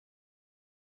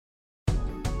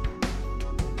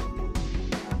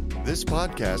This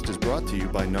podcast is brought to you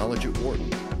by Knowledge at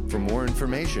Wharton. For more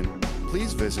information,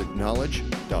 please visit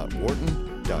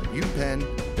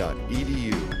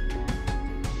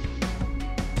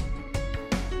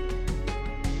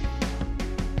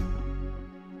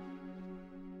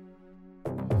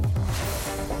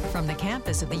From the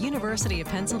campus of the University of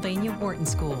Pennsylvania Wharton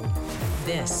School,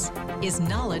 this is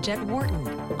Knowledge at Wharton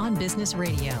on Business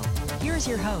Radio. Here's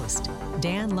your host,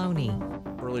 Dan Loney.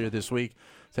 Earlier this week,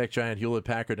 tech giant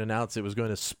Hewlett-Packard announced it was going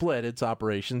to split its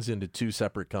operations into two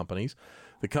separate companies.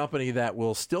 The company that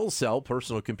will still sell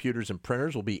personal computers and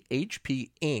printers will be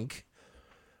HP Inc.,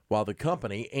 while the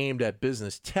company aimed at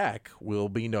business tech will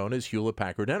be known as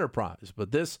Hewlett-Packard Enterprise.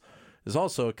 But this is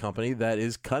also a company that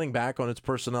is cutting back on its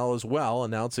personnel as well,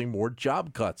 announcing more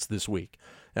job cuts this week.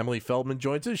 Emily Feldman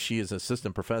joins us. She is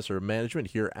Assistant Professor of Management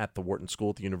here at the Wharton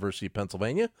School at the University of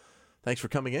Pennsylvania. Thanks for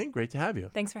coming in. Great to have you.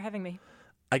 Thanks for having me.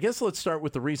 I guess let's start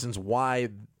with the reasons why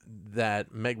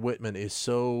that Meg Whitman is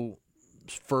so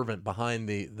fervent behind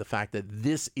the fact that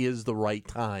this is the right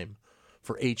time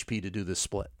for HP to do this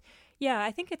split. Yeah,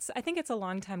 I think it's a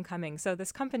long time coming. So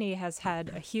this company has had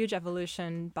a huge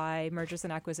evolution by mergers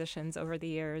and acquisitions over the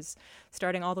years,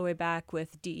 starting all the way back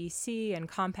with DEC and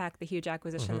Compaq, the huge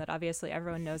acquisition that obviously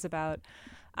everyone knows about,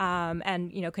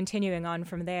 and continuing on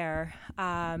from there.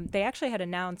 They actually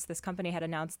this company had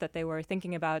announced that they were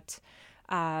thinking about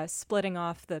splitting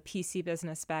off the PC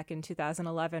business back in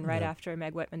 2011, right after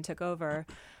Meg Whitman took over.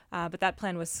 But that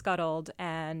plan was scuttled,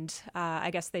 and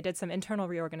I guess they did some internal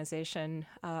reorganization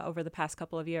over the past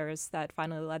couple of years that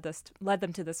finally led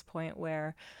them to this point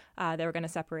where they were going to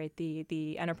separate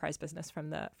the enterprise business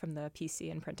from the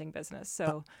PC and printing business.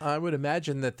 So I would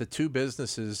imagine that the two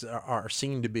businesses are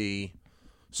seen to be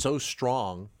so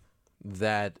strong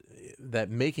that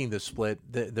making the split,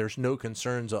 there's no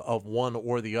concerns of one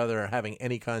or the other having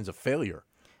any kinds of failure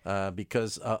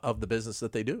because of the business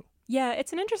that they do. Yeah,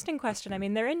 it's an interesting question. I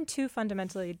mean, they're in two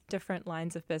fundamentally different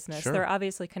lines of business. Sure. There are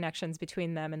obviously connections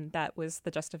between them, and that was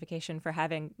the justification for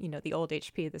having, the old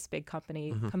HP, this big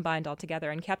company, combined all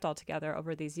together and kept all together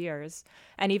over these years,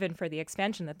 and even for the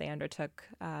expansion that they undertook,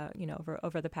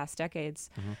 over the past decades.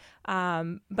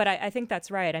 But I think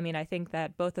that's right. I mean, I think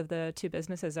that both of the two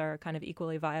businesses are kind of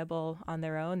equally viable on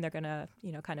their own. They're going to,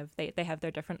 they have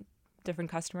their different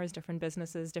customers, different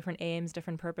businesses, different aims,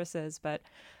 different purposes, but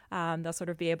they'll sort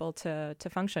of be able to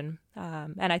function.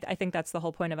 And I think that's the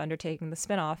whole point of undertaking the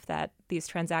spinoff, that these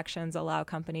transactions allow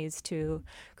companies to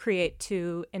create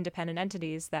two independent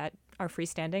entities that are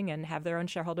freestanding and have their own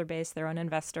shareholder base, their own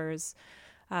investors,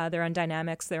 their own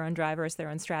dynamics, their own drivers, their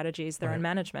own strategies, their own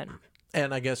management.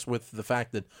 And I guess with the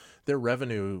fact that their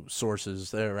revenue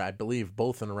sources, they're, I believe,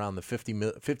 both in around the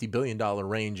 $50 billion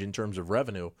range in terms of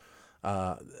revenue,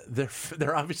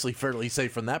 they're obviously fairly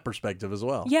safe from that perspective as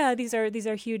well. Yeah, these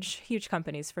are huge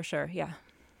companies for sure. Yeah.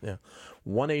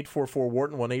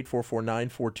 1-844-WHARTON,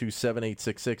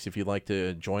 1-844-942-7866 if you'd like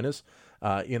to join us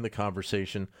in the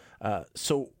conversation.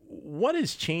 So what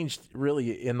has changed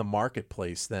really in the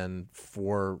marketplace then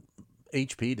for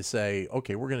HP to say,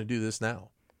 okay, we're going to do this now?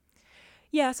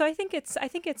 Yeah, so I think it's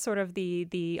sort of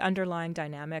the underlying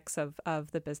dynamics of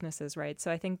the businesses, right? So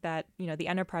I think that the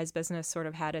enterprise business sort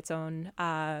of had its own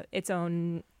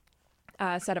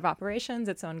set of operations,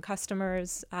 its own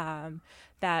customers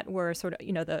that were sort of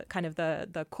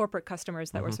the corporate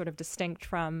customers that were sort of distinct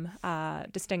from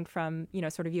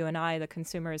sort of you and I, the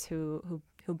consumers who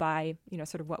buy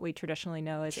sort of what we traditionally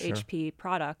know as HP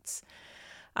products.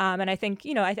 And I think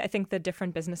I think the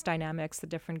different business dynamics, the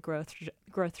different growth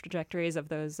trajectories of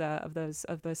those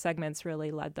segments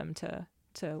really led them to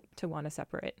want to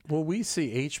separate. Will we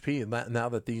see HP now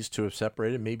that these two have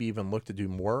separated, maybe even look to do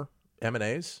more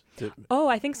M&As? Oh,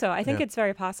 I think so. I think it's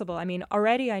very possible. I mean,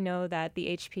 already I know that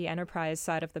the HP enterprise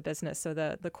side of the business, so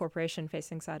the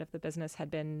corporation-facing side of the business, had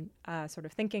been sort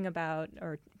of thinking about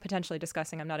or potentially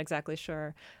discussing, I'm not exactly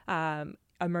sure, a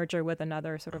merger with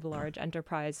another sort of large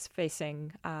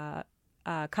enterprise-facing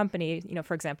company.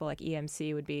 For example, like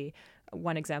EMC would be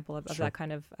one example of that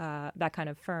kind of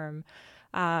firm.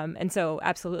 And so,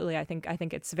 absolutely, I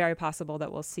think it's very possible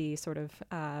that we'll see sort of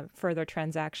further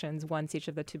transactions once each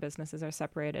of the two businesses are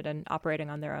separated and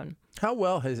operating on their own. How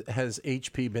well has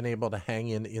HP been able to hang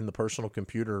in the personal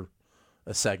computer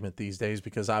segment these days?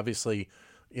 Because obviously,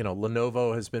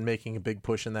 Lenovo has been making a big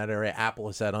push in that area. Apple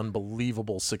has had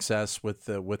unbelievable success with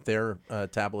their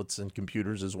tablets and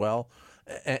computers as well.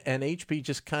 And HP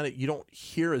just kind of, you don't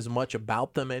hear as much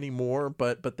about them anymore,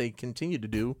 but they continue to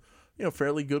do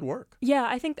fairly good work. Yeah,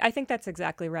 I think that's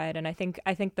exactly right, and I think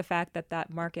the fact that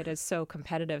market is so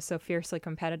competitive, so fiercely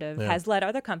competitive, has led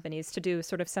other companies to do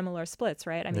sort of similar splits,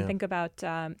 right? I mean, think about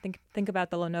think about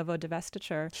the Lenovo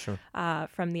divestiture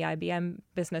from the IBM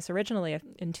business originally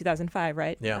in 2005,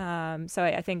 right? Yeah. So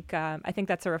I think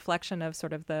that's a reflection of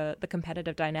sort of the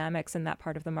competitive dynamics in that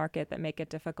part of the market that make it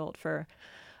difficult for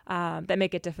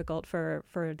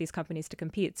these companies to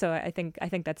compete. So I think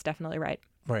that's definitely right.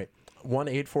 Right.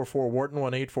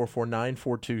 1-844-WHARTON,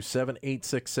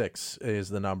 1-844-942-7866 is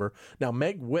the number. Now,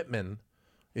 Meg Whitman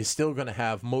is still going to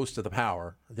have most of the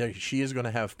power. She is going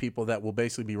to have people that will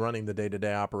basically be running the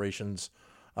day-to-day operations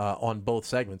on both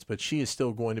segments, but she is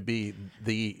still going to be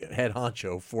the head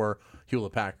honcho for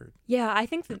Hewlett-Packard. Yeah, I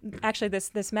think that actually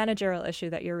this managerial issue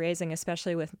that you're raising,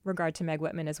 especially with regard to Meg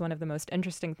Whitman, is one of the most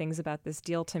interesting things about this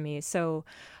deal to me. So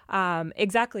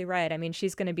exactly right. I mean,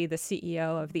 she's going to be the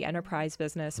CEO of the enterprise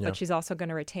business, but she's also going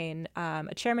to retain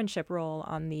a chairmanship role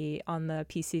on the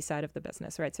PC side of the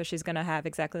business, right? So she's going to have,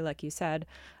 exactly like you said,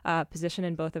 a position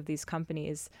in both of these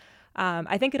companies.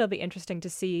 I think it'll be interesting to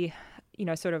see,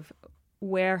 sort of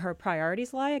where her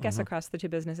priorities lie, I guess, across the two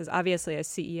businesses. Obviously, as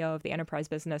CEO of the enterprise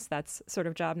business, that's sort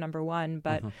of job number one.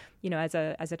 But as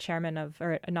a chairman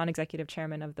or a non-executive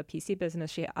chairman of the PC business,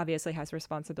 she obviously has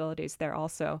responsibilities there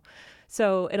also.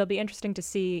 So it'll be interesting to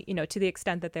see, to the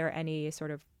extent that there are any sort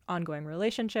of ongoing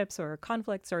relationships or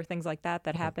conflicts or things like that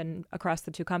happen across the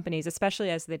two companies,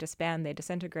 especially as they disband, they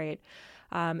disintegrate.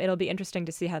 It'll be interesting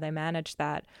to see how they manage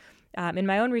that. In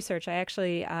my own research, I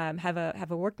actually have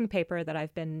a working paper that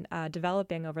I've been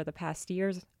developing over the past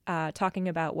years, talking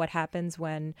about what happens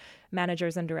when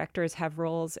managers and directors have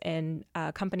roles in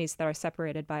companies that are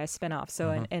separated by a spinoff.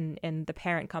 So in the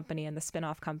parent company and the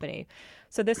spinoff company.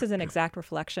 So this is an exact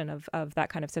reflection of that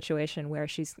kind of situation where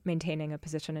she's maintaining a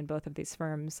position in both of these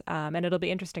firms. And it'll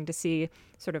be interesting to see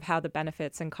sort of how the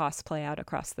benefits and costs play out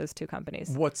across those two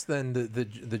companies. What's then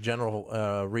the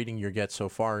general reading you get so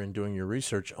far in doing your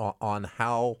research on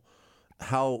how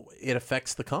it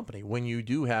affects the company when you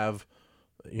do have,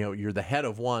 you're the head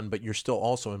of one, but you're still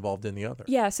also involved in the other?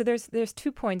 Yeah, so there's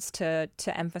 2 points to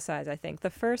emphasize, I think. The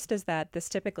first is that this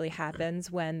typically happens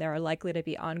when there are likely to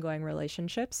be ongoing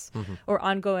relationships or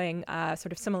ongoing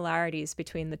sort of similarities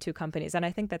between the two companies. And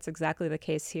I think that's exactly the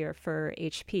case here for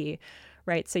HP.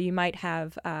 Right, so you might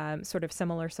have sort of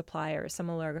similar suppliers,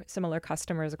 similar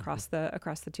customers across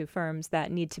the two firms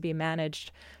that need to be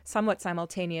managed somewhat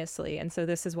simultaneously, and so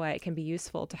this is why it can be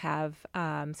useful to have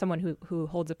someone who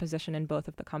holds a position in both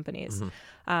of the companies.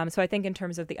 So I think in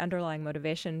terms of the underlying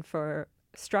motivation for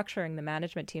structuring the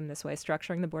management team this way,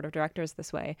 structuring the board of directors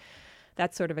this way,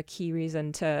 that's sort of a key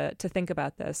reason to think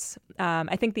about this.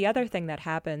 I think the other thing that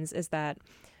happens is that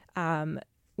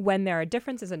when there are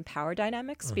differences in power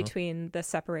dynamics between the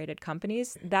separated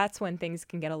companies, that's when things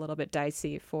can get a little bit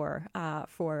dicey for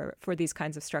these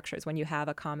kinds of structures. When you have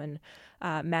a common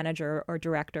manager or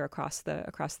director across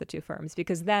the two firms,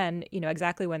 because then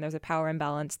exactly when there's a power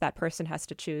imbalance, that person has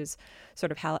to choose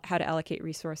sort of how to allocate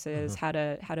resources, how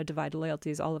to divide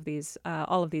loyalties, all of these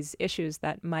issues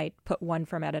that might put one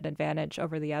firm at an advantage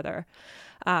over the other.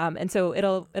 And so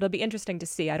it'll be interesting to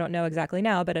see. I don't know exactly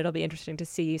now, but it'll be interesting to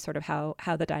see sort of how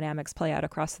the dynamics play out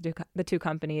across the two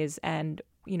companies, and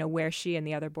where she and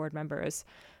the other board members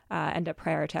end up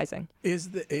prioritizing.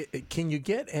 Can you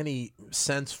get any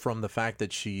sense from the fact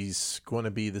that she's going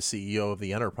to be the CEO of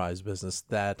the enterprise business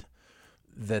that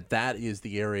is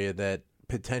the area that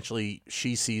potentially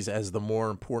she sees as the more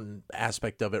important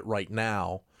aspect of it right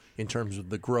now, in terms of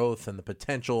the growth and the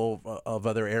potential of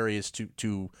other areas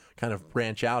to kind of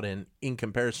branch out in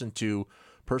comparison to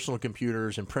personal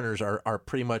computers and printers are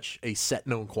pretty much a set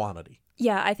known quantity?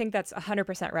 Yeah, I think that's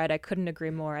 100% right. I couldn't agree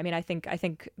more. I mean, I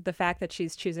think the fact that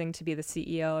she's choosing to be the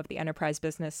CEO of the enterprise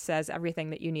business says everything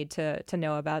that you need to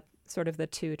know about sort of the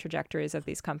two trajectories of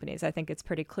these companies. I think it's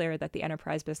pretty clear that the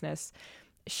enterprise business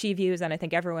she views, and I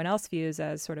think everyone else views,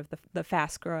 as sort of the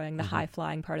fast-growing, the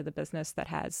high-flying part of the business that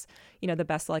has, the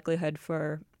best likelihood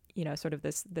for, sort of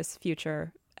this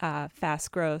future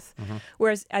fast growth.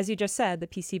 Whereas, as you just said, the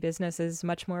PC business is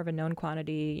much more of a known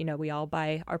quantity. We all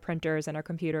buy our printers and our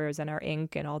computers and our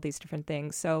ink and all these different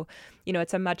things. So,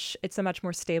 it's a much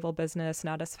more stable business,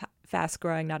 not as fast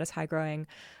growing, not as high growing.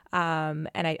 And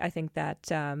I think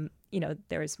that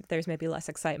there's maybe less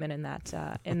excitement in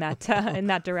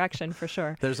that direction for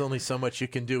sure. There's only so much you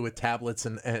can do with tablets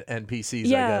and PCs,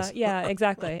 yeah, I guess. Yeah,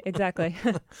 exactly.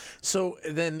 So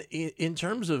then, in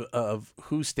terms of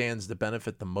who stands to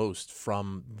benefit the most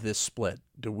from this split,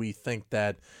 do we think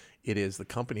that it is the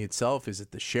company itself? Is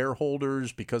it the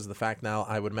shareholders? Because of the fact now,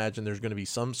 I would imagine there's going to be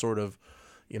some sort of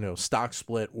stock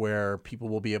split where people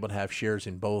will be able to have shares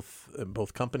in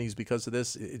both companies because of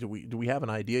this? Do we have an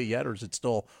idea yet, or is it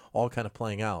still all kind of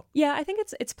playing out? Yeah, I think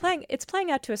it's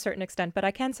playing out to a certain extent, but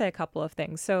I can say a couple of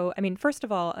things. So, I mean, first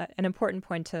of all, an important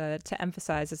point to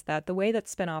emphasize is that the way that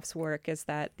spinoffs work is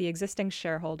that the existing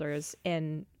shareholders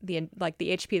in the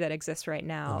HP that exists right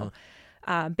now.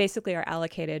 Basically are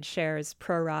allocated shares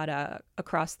pro rata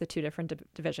across the two different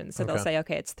divisions. So they'll say,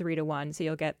 okay, it's 3-to-1. So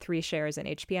you'll get 3 shares in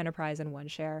HP Enterprise and 1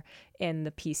 share in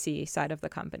the PC side of the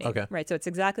company. Okay. Right. So it's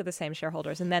exactly the same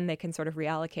shareholders. And then they can sort of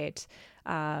reallocate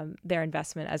their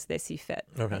investment as they see fit.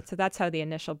 Okay. Right? So that's how the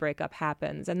initial breakup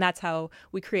happens. And that's how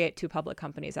we create 2 public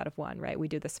companies out of one, right? We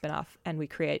do the spinoff and we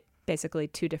create basically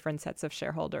 2 different sets of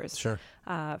shareholders for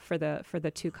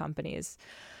the 2 companies.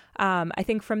 I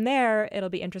think from there, it'll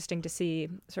be interesting to see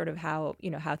sort of how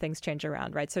things change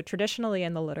around, right? So traditionally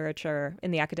in the literature,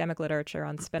 in the academic literature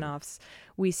on spinoffs,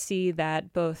 we see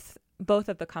that both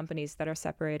of the companies that are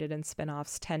separated in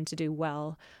spinoffs tend to do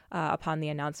well upon the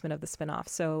announcement of the spinoff.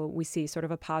 So we see sort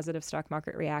of a positive stock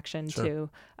market reaction to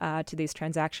these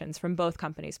transactions from both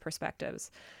companies'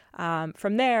 perspectives.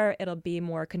 From there, it'll be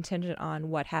more contingent on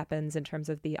what happens in terms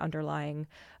of the underlying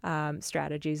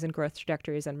strategies and growth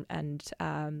trajectories and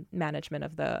management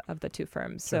of the 2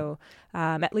 firms. So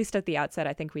at least at the outset,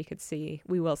 I think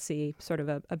we will see sort of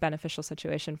a beneficial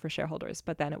situation for shareholders,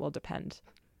 but then it will depend.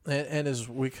 And as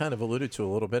we kind of alluded to a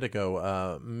little bit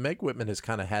ago, Meg Whitman has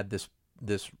kind of had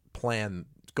this plan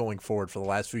going forward for the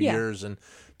last few years. In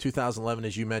 2011,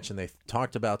 as you mentioned, they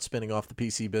talked about spinning off the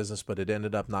PC business, but it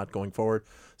ended up not going forward.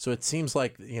 So it seems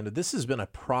like this has been a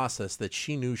process that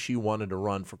she knew she wanted to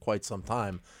run for quite some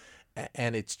time,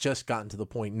 and it's just gotten to the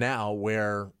point now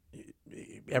where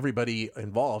everybody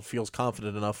involved feels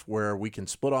confident enough where we can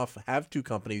split off, have 2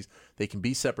 companies, they can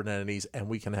be separate entities, and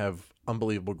we can have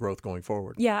unbelievable growth going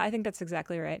forward. Yeah, I think that's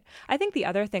exactly right. I think the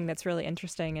other thing that's really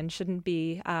interesting and shouldn't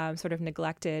be sort of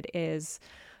neglected is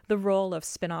the role of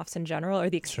spinoffs in general, or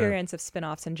the experience of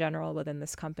spinoffs in general within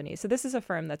this company. So this is a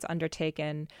firm that's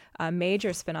undertaken a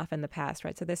major spinoff in the past,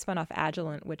 right? So they spun off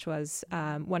Agilent, which was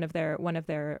one of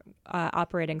their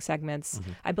operating segments,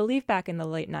 I believe back in the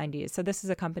late 90s. So this is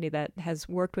a company that has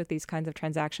worked with these kinds of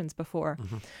transactions before.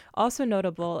 Also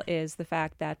notable is the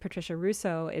fact that Patricia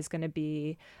Russo is going to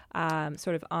be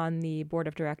sort of on the board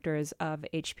of directors of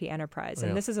HP Enterprise.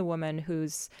 And this is a woman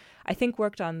who's, I think,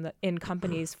 worked in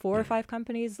companies, 4 or 5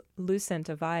 companies, Lucent,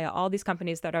 Avaya, all these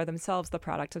companies that are themselves the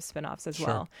product of spinoffs as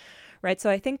well. Right.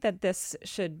 So I think that this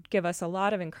should give us a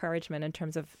lot of encouragement in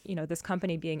terms of, this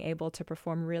company being able to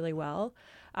perform really well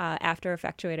after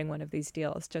effectuating one of these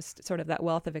deals. Just sort of that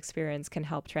wealth of experience can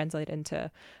help translate into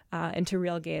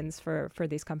real gains for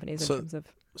these companies in terms of.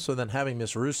 So then having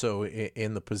Ms. Russo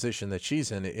in the position that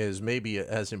she's in is maybe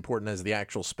as important as the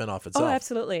actual spinoff itself. Oh,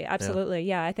 absolutely. Absolutely.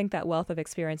 Yeah. I think that wealth of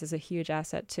experience is a huge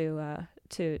asset to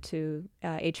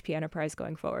HP Enterprise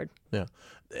going forward. Yeah.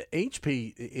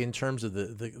 HP, in terms of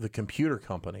the computer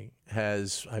company,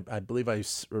 has, I believe I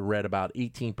read about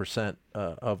 18%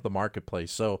 of the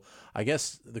marketplace. So I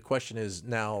guess the question is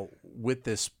now, with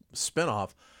this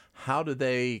spinoff, how do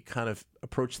they kind of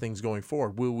approach things going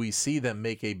forward? Will we see them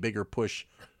make a bigger push,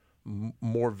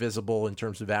 more visible in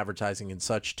terms of advertising and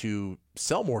such, to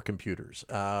sell more computers?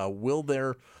 Will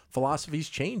their philosophies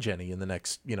change any in the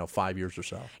next 5 years or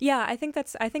so? Yeah, I think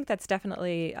that's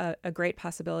definitely a great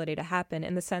possibility to happen,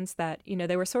 in the sense that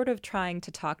they were sort of trying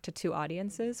to talk to 2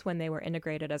 audiences when they were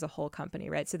integrated as a whole company,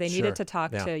 right? So they needed to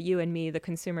talk to you and me, the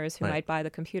consumers who might buy the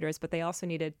computers, but they also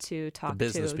needed to talk to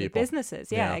the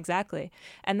businesses. Yeah, exactly.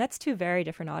 And that's 2 very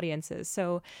different audiences.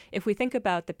 So if we think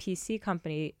about the PC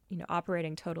company,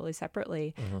 operating totally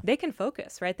separately, they can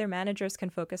focus, right? Their managers can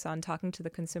focus on talking to the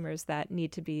consumers that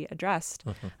need to be addressed.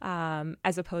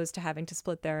 As opposed to having to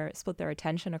split their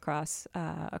attention across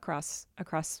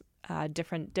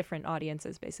different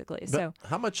audiences, basically. But so,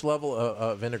 how much level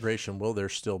of integration will there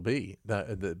still be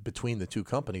between the 2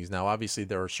 companies? Now, obviously,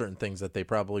 there are certain things that they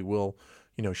probably will,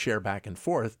 share back and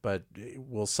forth, but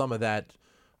will some of that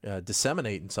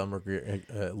disseminate in some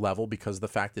level because of the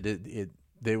fact that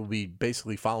they will be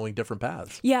basically following different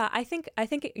paths? Yeah, I think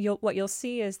what you'll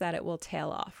see is that it will tail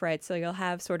off, right? So you'll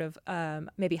have sort of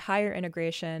maybe higher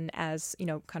integration as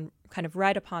kind of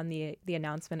right upon the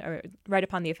announcement or right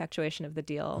upon the effectuation of the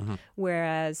deal.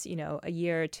 Whereas, a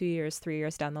year, 2 years, 3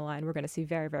 years down the line, we're going to see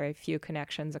very, very few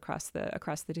connections across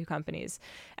the two companies.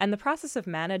 And the process of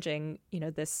managing,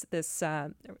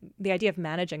 the idea of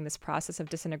managing this process of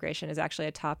disintegration is actually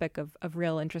a topic of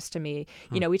real interest to me.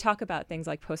 We talk about things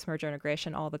like post-merger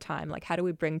integration all the time. Like, how do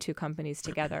we bring two companies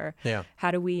together? Yeah.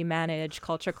 How do we manage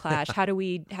culture clash? How do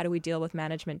we deal with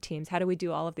management teams? How do we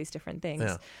do all of these different things?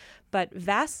 Yeah. But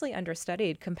vastly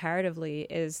understudied comparatively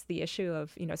is the issue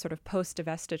of, sort of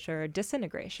post-divestiture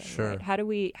disintegration. Sure. Right? How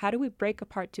do we break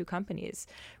apart two companies,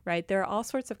 right? There are all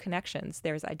sorts of connections.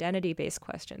 There's identity-based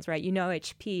questions, right?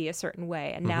 HP a certain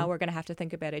way, and now we're going to have to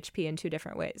think about HP in two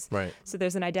different ways. Right. So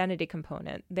there's an identity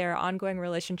component. There are ongoing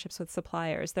relationships with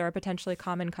suppliers. There are potentially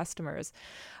common customers.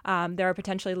 There are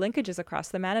potentially linkages across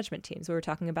the management teams. We were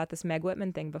talking about this Meg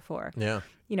Whitman thing before. Yeah.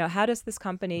 How does this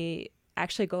company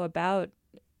actually go about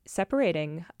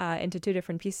separating into two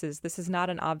different pieces? This is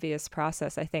not an obvious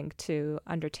process, I think, to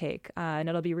undertake, and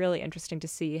it'll be really interesting to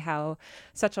see how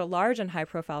such a large and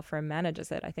high-profile firm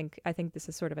manages it. I think this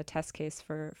is sort of a test case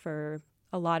for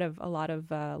a lot of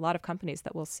companies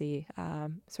that we'll see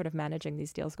sort of managing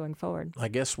these deals going forward. I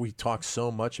guess we talk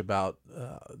so much about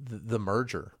the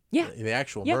merger, the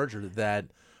actual merger, that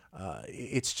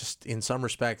it's just in some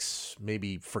respects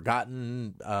maybe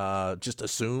forgotten, just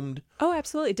assumed. Oh,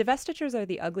 absolutely. Divestitures are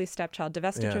the ugly stepchild.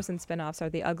 Divestitures and spinoffs are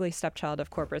the ugly stepchild of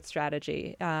corporate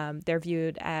strategy. They're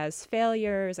viewed as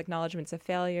failures, acknowledgments of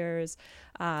failures,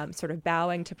 sort of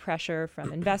bowing to pressure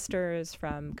from investors,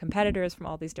 from competitors, from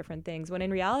all these different things, when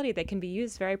in reality they can be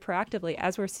used very proactively,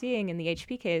 as we're seeing in the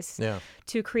HP case,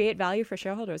 to create value for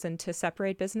shareholders and to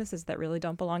separate businesses that really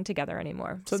don't belong together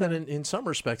anymore. So then in some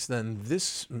respects, then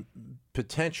this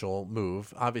potential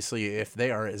move, obviously, if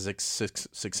they are as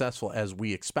successful as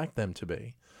we expect them to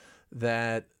be,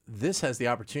 that this has the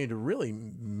opportunity to really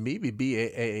maybe be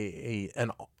a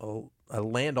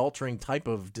land-altering type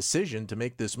of decision to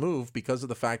make this move, because of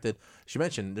the fact that, as you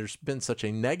mentioned, there's been such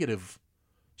a negative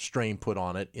strain put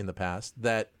on it in the past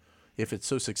that if it's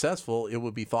so successful, it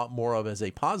would be thought more of as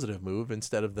a positive move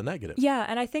instead of the negative. Yeah,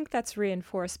 and I think that's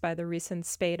reinforced by the recent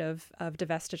spate of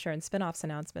divestiture and spinoffs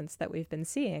announcements that we've been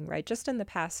seeing, right? Just in the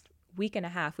past week and a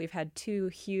half, we've had two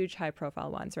huge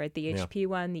high-profile ones, right? The HP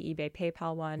one, the eBay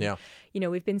PayPal one. Yeah.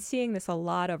 We've been seeing this a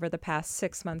lot over the past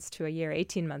 6 months to a year,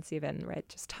 18 months even, right?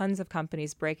 Just tons of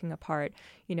companies breaking apart,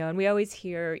 and we always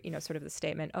hear, sort of the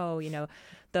statement,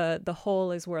 the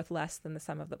whole is worth less than the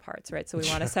sum of the parts, right? So we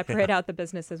want to separate out the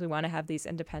businesses. We want to have these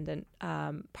independent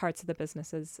parts of the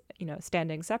businesses,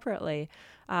 standing separately.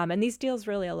 And these deals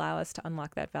really allow us to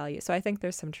unlock that value. So I think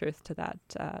there's some truth to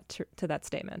that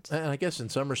statement. And I guess in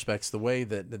some respects, the way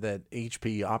that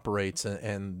HP operates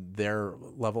and their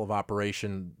level of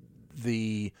operation,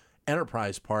 the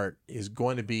enterprise part is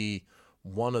going to be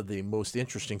one of the most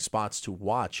interesting spots to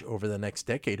watch over the next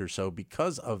decade or so,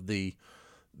 because of the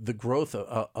growth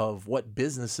of what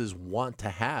businesses want to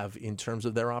have in terms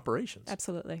of their operations.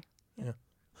 Absolutely. Yeah.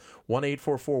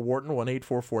 1-844-WHARTON,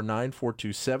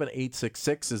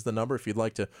 1-844-942-7866 is the number if you'd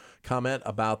like to comment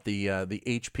about the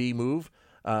HP move.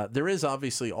 There is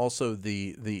obviously also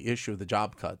the issue of the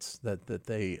job cuts that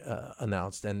they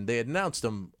announced, and they had announced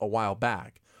them a while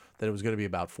back that it was going to be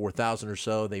about 4,000 or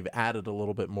so. They've added a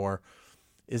little bit more.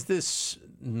 Is this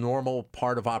normal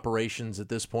part of operations at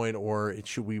this point, or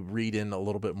should we read in a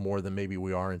little bit more than maybe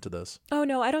we are into this? Oh,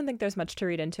 no, I don't think there's much to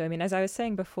read into. I mean, as I was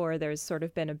saying before, there's sort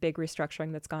of been a big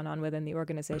restructuring that's gone on within the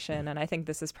organization, and I think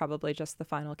this is probably just the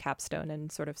final capstone in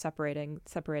sort of separating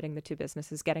the two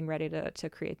businesses, getting ready to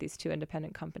create these two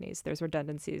independent companies. There's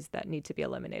redundancies that need to be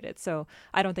eliminated. So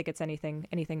I don't think it's anything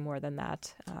more than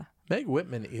that. Meg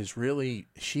Whitman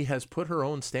she has put her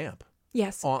own stamp.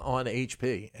 Yes. On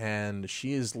HP, and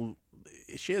she has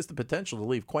the potential to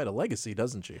leave quite a legacy,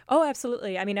 doesn't she? Oh,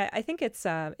 absolutely. I mean, I think it's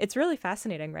really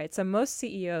fascinating, right? So most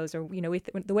CEOs, or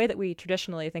the way that we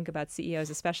traditionally think about CEOs,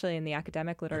 especially in the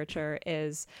academic literature,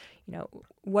 is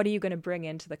what are you going to bring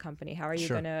into the company? How are you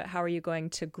going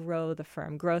to grow the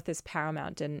firm? Growth is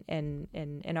paramount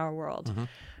in our world. Mm-hmm.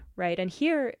 Right. And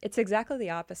here it's exactly the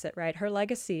opposite, right? Her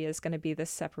legacy is going to be this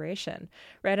separation,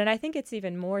 right? And I think it's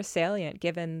even more salient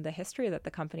given the history that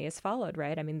the company has followed,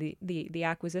 right? I mean, the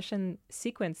acquisition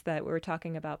sequence that we were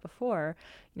talking about before,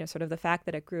 sort of the fact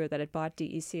that it grew, that it bought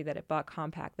DEC, that it bought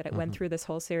Compaq, that it went through this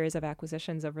whole series of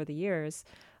acquisitions over the years,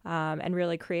 and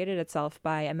really created itself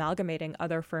by amalgamating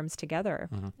other firms together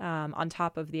on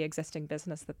top of the existing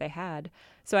business that they had.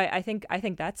 So I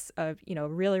think that's a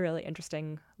really, really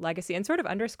interesting legacy, and sort of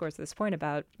underscores this point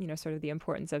about sort of the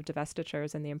importance of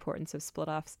divestitures and the importance of split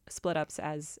ups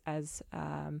as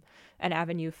an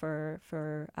avenue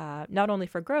for not only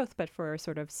for growth but for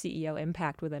sort of CEO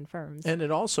impact within firms. And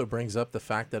it also brings up the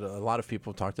fact that a lot of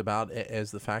people talked about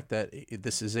as the fact that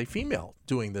this is a female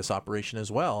doing this operation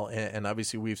as well, and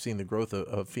obviously we've seen the growth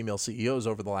of female CEOs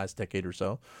over the last decade or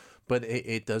so. But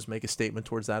it does make a statement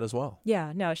towards that as well.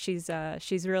 Yeah, no, she's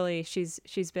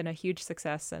been a huge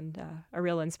success and a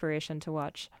real inspiration to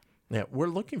watch. Yeah, we're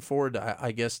looking forward,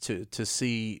 I guess, to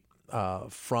see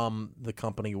from the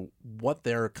company what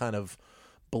their kind of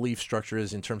belief structure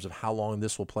is in terms of how long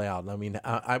this will play out. And I mean,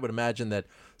 I would imagine that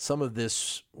some of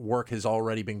this work has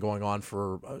already been going on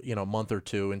for a month or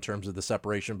two in terms of the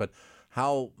separation, but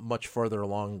how much further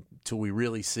along till we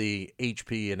really see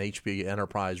HP and HP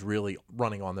Enterprise really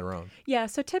running on their own? Yeah,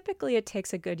 so typically it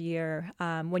takes a good year.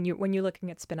 When you're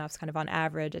looking at spinoffs, kind of on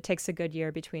average, it takes a good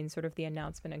year between sort of the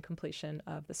announcement and completion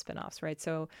of the spinoffs, right?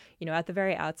 So, at the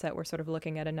very outset, we're sort of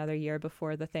looking at another year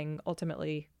before the thing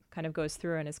ultimately kind of goes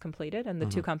through and is completed, and the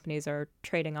two companies are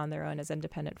trading on their own as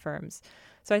independent firms.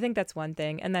 So I think that's one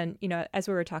thing. And then, as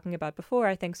we were talking about before,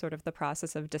 I think sort of the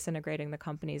process of disintegrating the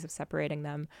companies, of separating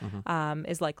them,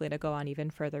 is likely to go on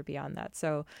even further beyond that.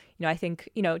 So, I think,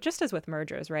 just as with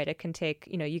mergers, right, it can take,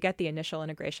 you get the initial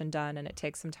integration done and it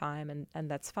takes some time,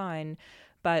 and that's fine.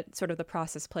 But sort of the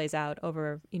process plays out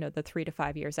over, the 3 to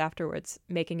 5 years afterwards,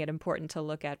 making it important to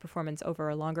look at performance over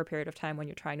a longer period of time when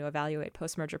you're trying to evaluate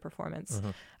post-merger performance.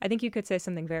 I think you could say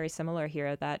something very similar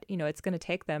here, that, it's going to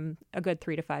take them a good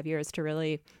 3 to 5 years to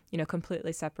really,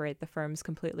 completely separate the firms,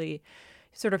 completely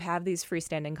sort of have these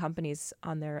freestanding companies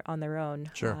on their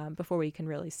own, before we can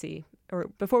really see, or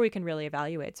before we can really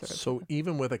evaluate sort of. So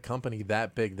even with a company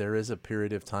that big, there is a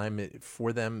period of time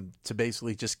for them to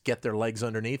basically just get their legs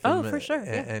underneath them, for sure,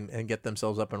 and get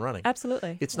themselves up and running.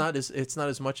 Absolutely. It's not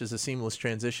as much as a seamless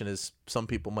transition as some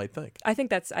people might think. I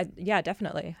think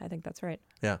definitely. I think that's right.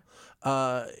 Yeah.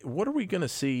 What are we going to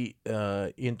see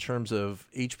in terms of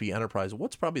HP Enterprise?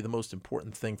 What's probably the most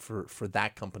important thing for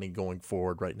that company going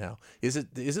forward right now? Is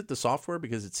it the software?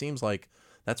 Because it seems like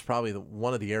that's probably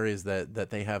one of the areas that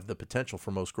they have the potential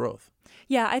for most growth.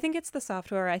 Yeah, I think it's the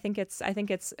software. I think it's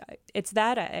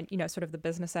that, sort of the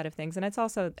business side of things, and it's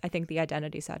also, I think, the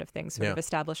identity side of things, sort of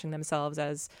establishing themselves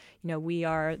as, we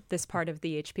are this part of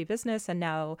the HP business, and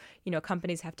now,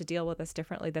 companies have to deal with us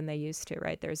differently than they used to,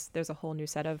 right? There's a whole new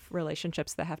set of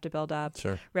relationships that have to build up,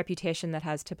 reputation that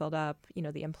has to build up.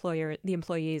 The employer, the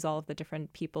employees, all of the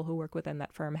different people who work within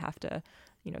that firm have to,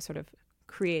 sort of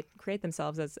create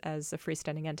themselves as a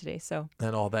freestanding entity. So,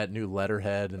 and all that new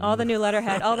letterhead, and all the new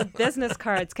letterhead, all the business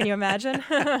cards. Can you imagine?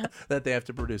 That they have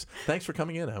to produce. Thanks for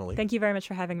coming in, Emily. Thank you very much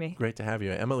for having me. Great to have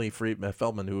you. Emily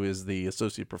Feldman, who is the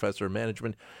Associate Professor of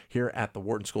Management here at the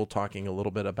Wharton School, talking a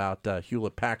little bit about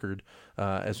Hewlett-Packard.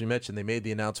 As we mentioned, they made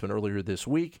the announcement earlier this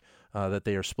week that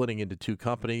they are splitting into two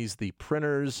companies. The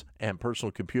printers and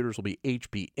personal computers will be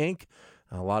HP Inc.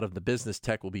 A lot of the business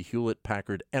tech will be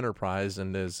Hewlett-Packard Enterprise,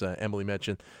 and as Emily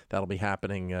mentioned, that'll be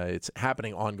happening. It's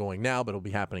happening ongoing now, but it'll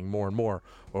be happening more and more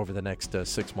over the next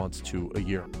 6 months to a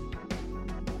year.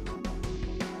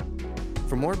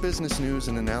 For more business news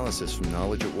and analysis from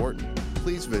Knowledge at Wharton,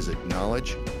 please visit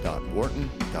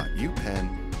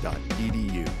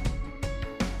knowledge.wharton.upenn.edu.